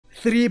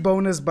3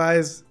 bonus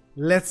buys.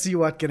 Let's see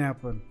what can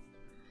happen.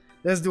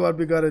 Let's do what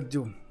we gotta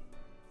do.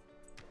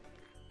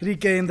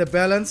 3k in the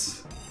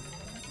balance.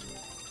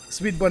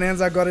 Sweet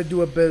Bonanza gotta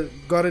do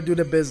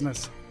the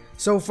business.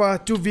 So far,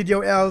 2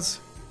 video L's.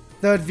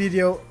 3rd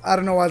video, I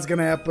don't know what's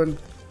gonna happen,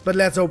 but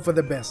let's hope for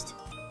the best.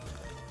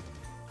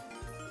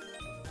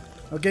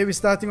 Okay, we're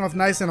starting off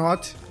nice and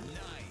hot.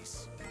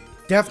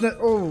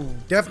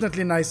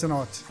 Definitely nice and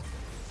hot.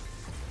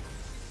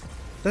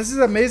 This is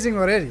amazing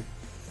already.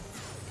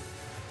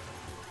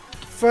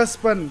 First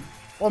spin,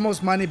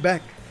 almost money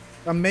back.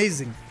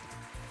 Amazing.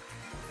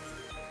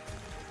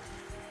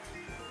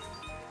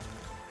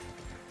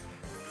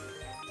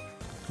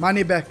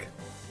 Money back.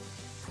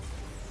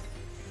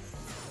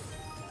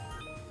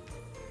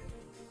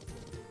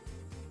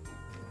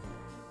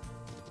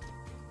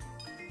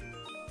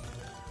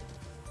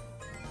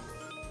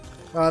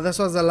 This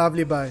was a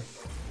lovely buy.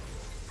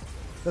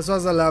 This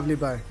was a lovely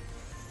buy.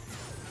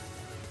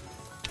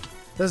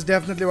 This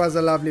definitely was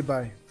a lovely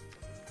buy.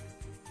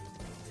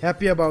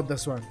 Happy about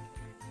this one.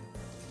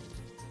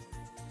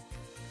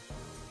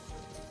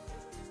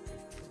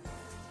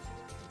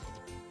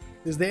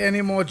 Is there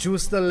any more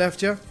juice still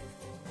left here?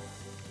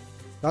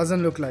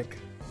 Doesn't look like.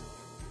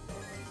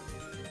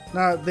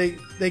 Now they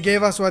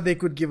gave us what they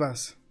could give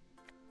us.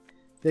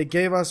 They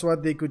gave us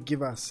what they could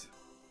give us.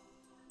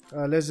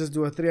 Let's just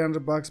do a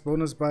 300 bucks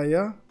bonus buy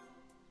here.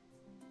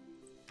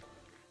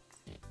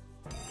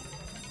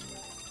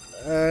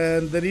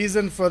 And the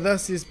reason for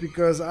this is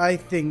because I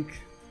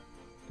think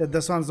that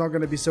this one's not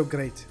going to be so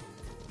great.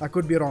 I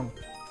could be wrong.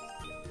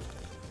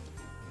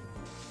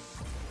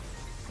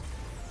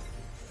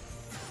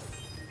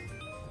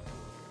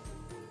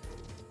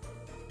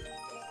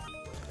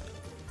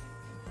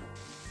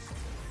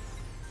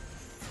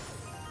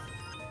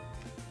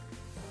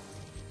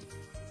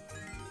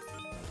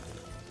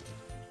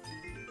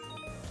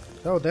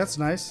 Oh, that's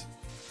nice.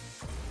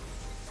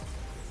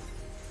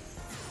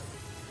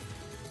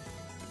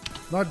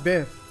 Not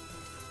bad.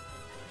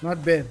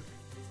 Not bad.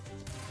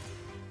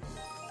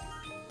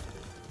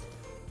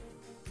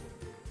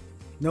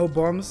 No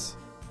bombs.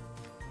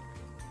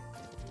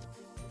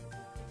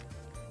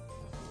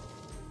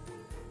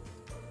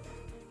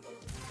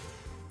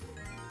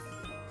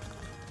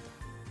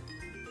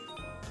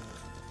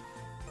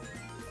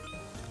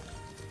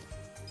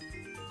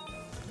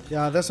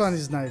 Yeah, this one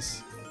is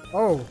nice.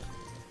 Oh,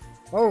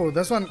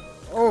 this one.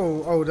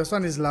 This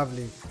one is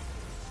lovely.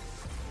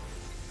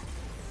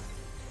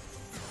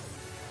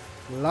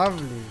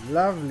 Lovely,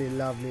 lovely,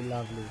 lovely,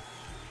 lovely.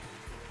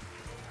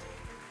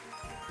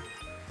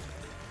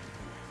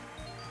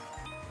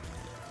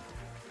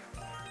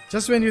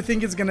 Just when you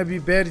think it's gonna be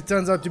bad, it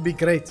turns out to be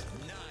great.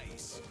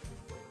 Nice.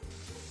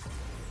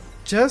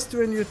 Just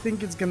when you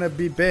think it's gonna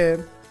be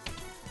bad,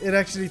 it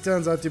actually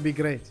turns out to be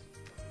great.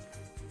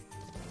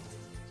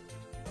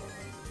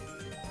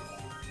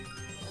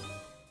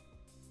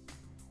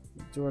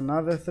 Do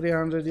another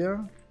 300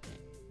 here.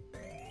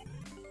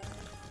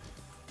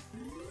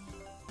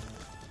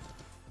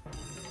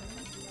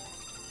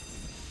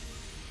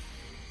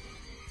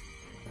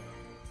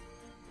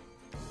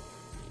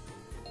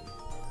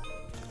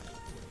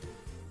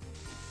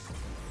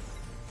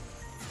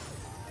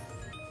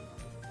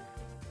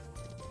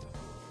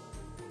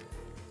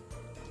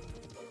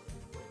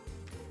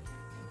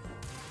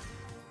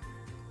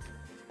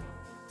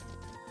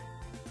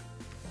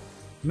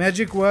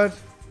 Magic word,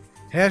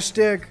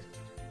 hashtag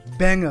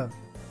banger.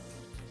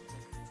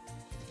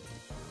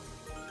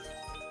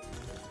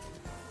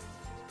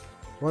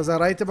 Was I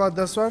right about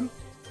this one?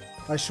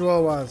 I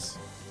sure was.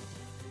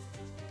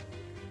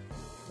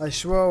 I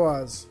sure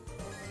was.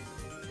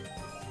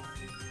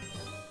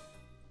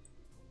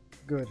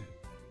 Good.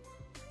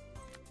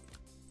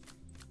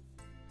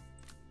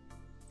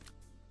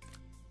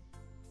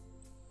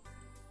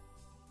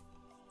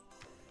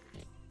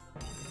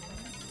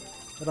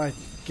 Right,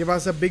 give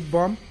us a big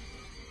bomb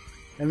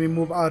and we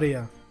move out of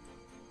here.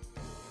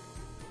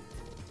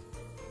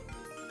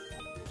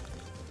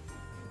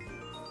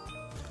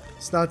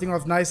 Starting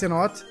off nice and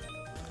hot.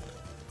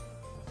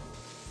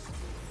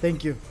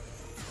 Thank you.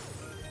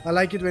 I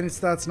like it when it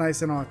starts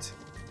nice and hot.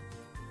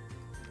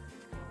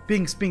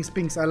 Pinks, pinks,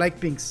 pinks. I like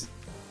pinks.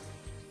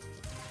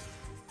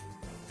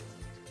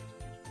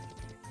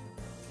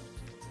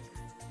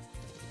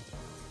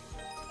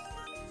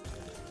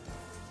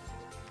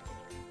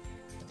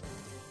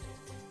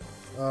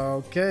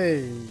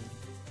 Okay.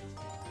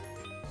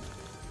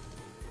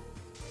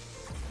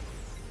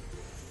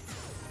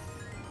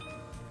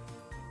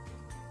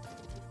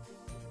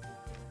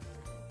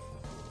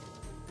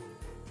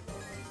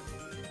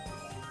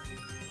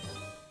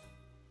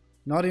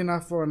 Not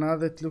enough for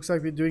another. It looks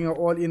like we're doing an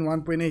all-in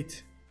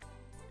 1.8.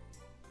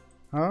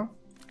 Huh?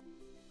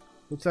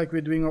 Looks like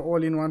we're doing an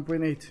all-in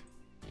 1.8.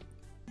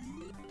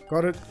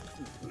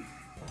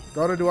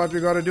 Gotta do what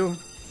we gotta do.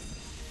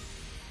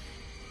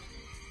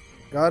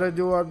 Gotta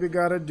do what we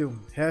gotta do.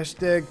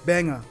 Hashtag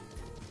banger.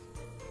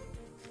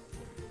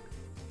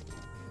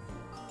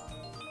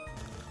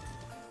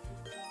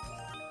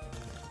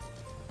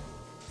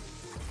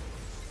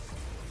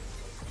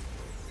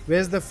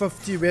 Where's the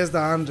 50? Where's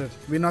the 100?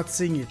 We're not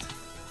seeing it.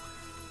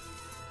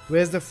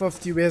 Where's the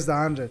 50? Where's the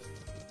 100?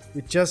 We're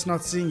just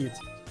not seeing it.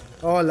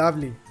 Oh,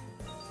 lovely.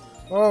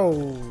 Oh,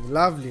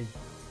 lovely.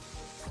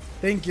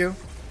 Thank you.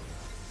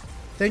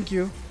 Thank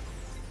you.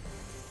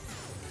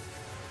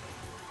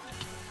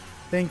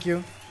 Thank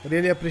you.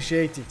 Really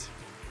appreciate it.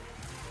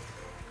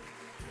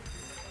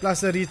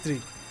 Plus a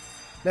retrig.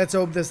 Let's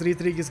hope this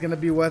retrig is gonna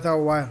be worth our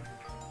while.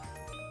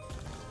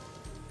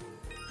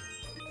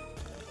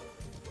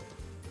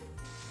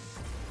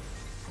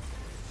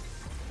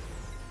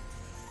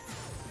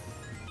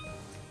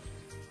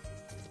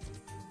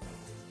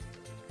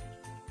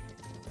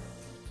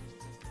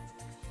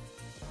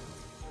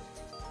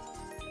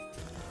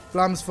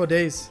 Plums for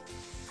days.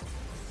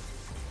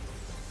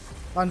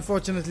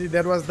 Unfortunately,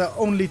 that was the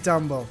only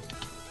tumble.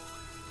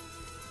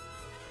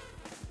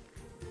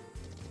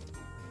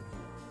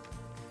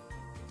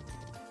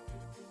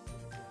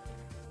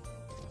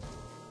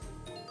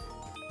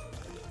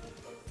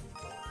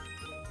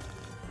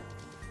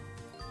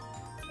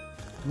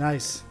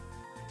 Nice.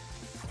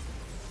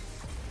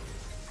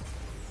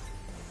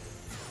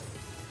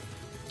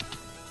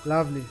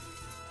 Lovely.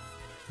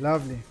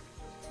 Lovely.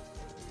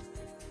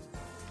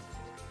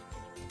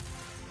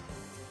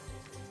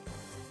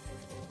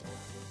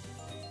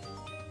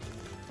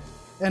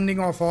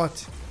 Ending off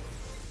hot.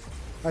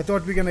 I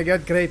thought we're gonna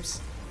get grapes,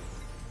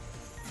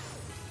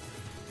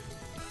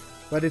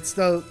 but it's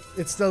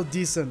still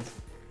decent.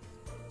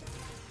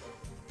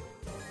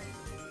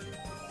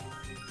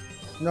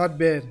 Not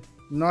bad.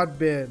 Not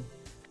bad.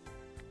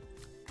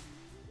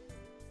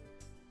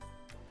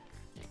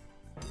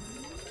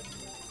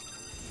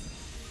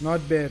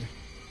 Not bad.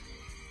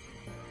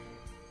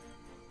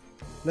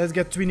 Let's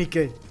get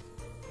 20k.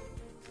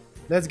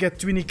 Let's get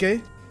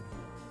 20k.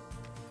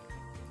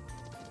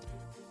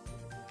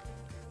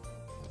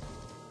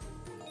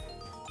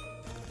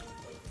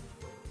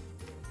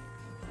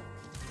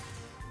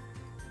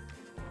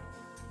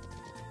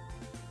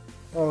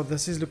 Oh,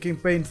 this is looking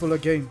painful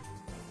again.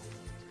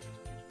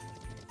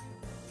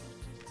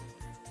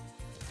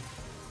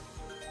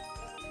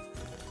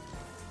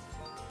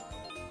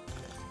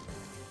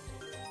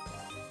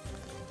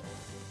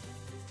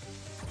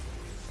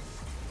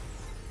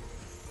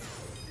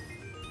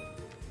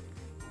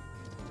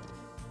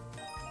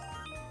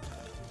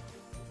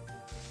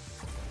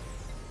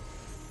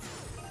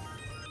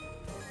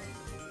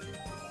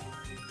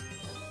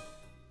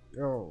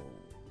 Oh.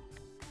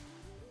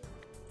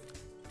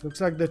 Looks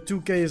like the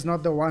 2k is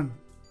not the one.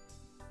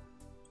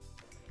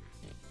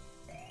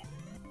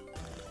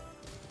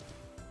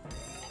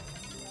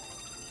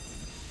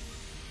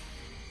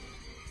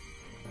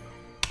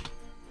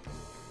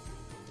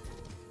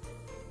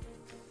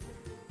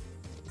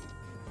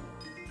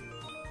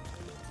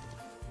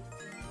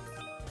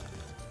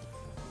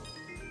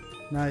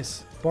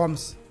 Nice.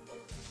 Bombs.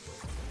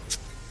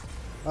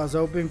 I was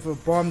hoping for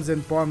bombs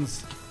and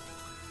bombs.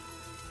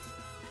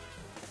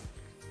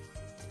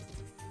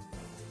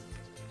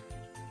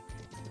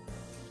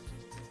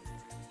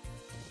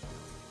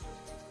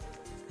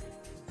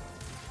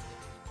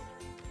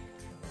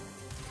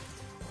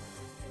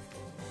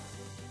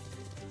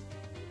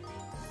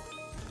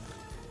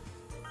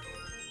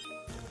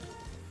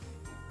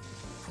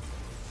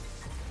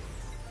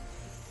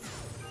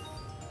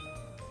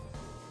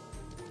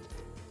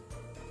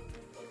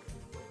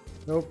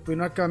 Nope, we're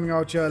not coming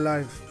out here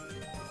alive.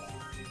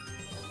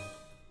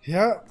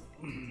 Yeah.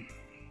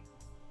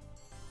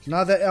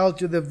 Another L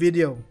to the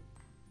video.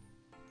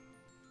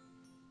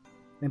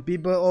 And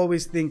people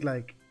always think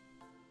like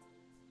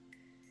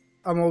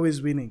I'm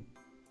always winning.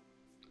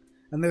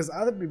 And there's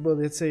other people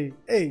that say,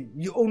 hey,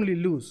 you only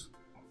lose.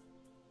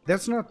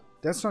 That's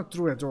not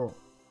true at all.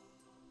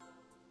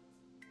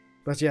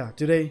 But yeah,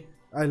 today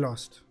I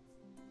lost.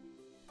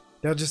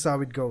 That's just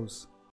how it goes.